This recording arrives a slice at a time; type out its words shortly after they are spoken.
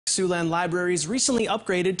Siouxland Libraries recently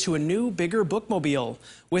upgraded to a new, bigger bookmobile.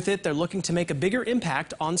 With it, they're looking to make a bigger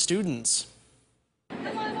impact on students.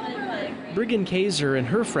 Brigham Kaiser and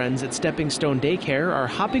her friends at Stepping Stone Daycare are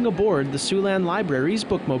hopping aboard the Siouxland Libraries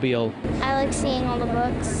Bookmobile. I like seeing all the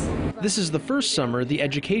books. This is the first summer the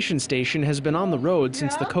education station has been on the road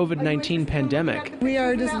since the COVID-19 pandemic. We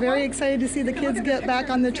are just very excited to see the kids get back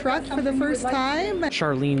on the truck for the first time.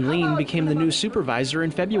 Charlene Lean became the new supervisor in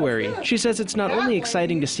February. She says it's not only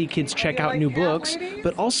exciting to see kids check out new books,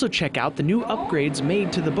 but also check out the new upgrades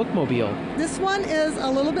made to the bookmobile. This one is a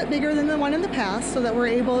little bit bigger than the one in the past, so that we're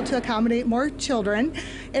able to accommodate more children.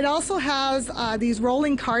 It also has these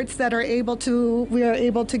rolling carts that we are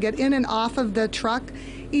able to get in and off of the truck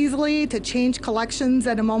easily, to change collections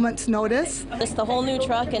at a moment's notice. Just the whole new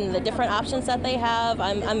truck and the different options that they have,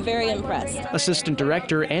 I'm very impressed. Assistant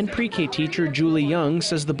director and pre-K teacher Julie Young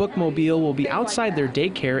says the bookmobile will be outside their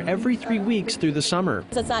daycare every 3 weeks through the summer.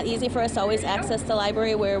 It's not easy for us to always access the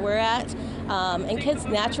library where we're at, and kids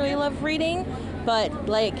naturally love reading, but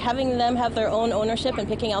like having them have their own ownership and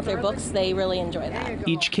picking out their books, they really enjoy that.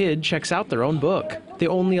 Each kid checks out their own book. They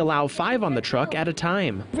only allow 5 on the truck at a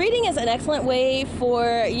time. Reading is an excellent way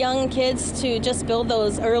for young kids to just build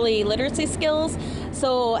those early literacy skills.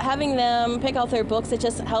 So having them pick out their books, it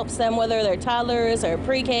just helps them, whether they're toddlers or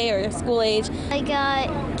pre-K or school age. I got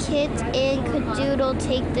Kit and Cadoodle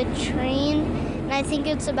Take the Train, and I think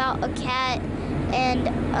it's about a cat and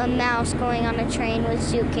a mouse going on a train with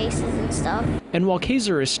suitcases and stuff. And while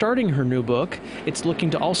Kaiser is starting her new book, it's looking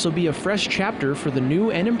to also be a fresh chapter for the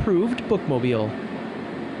new and improved bookmobile.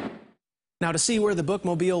 Now, to see where the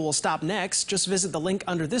bookmobile will stop next, just visit the link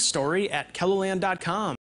under this story at KELOLAND.com.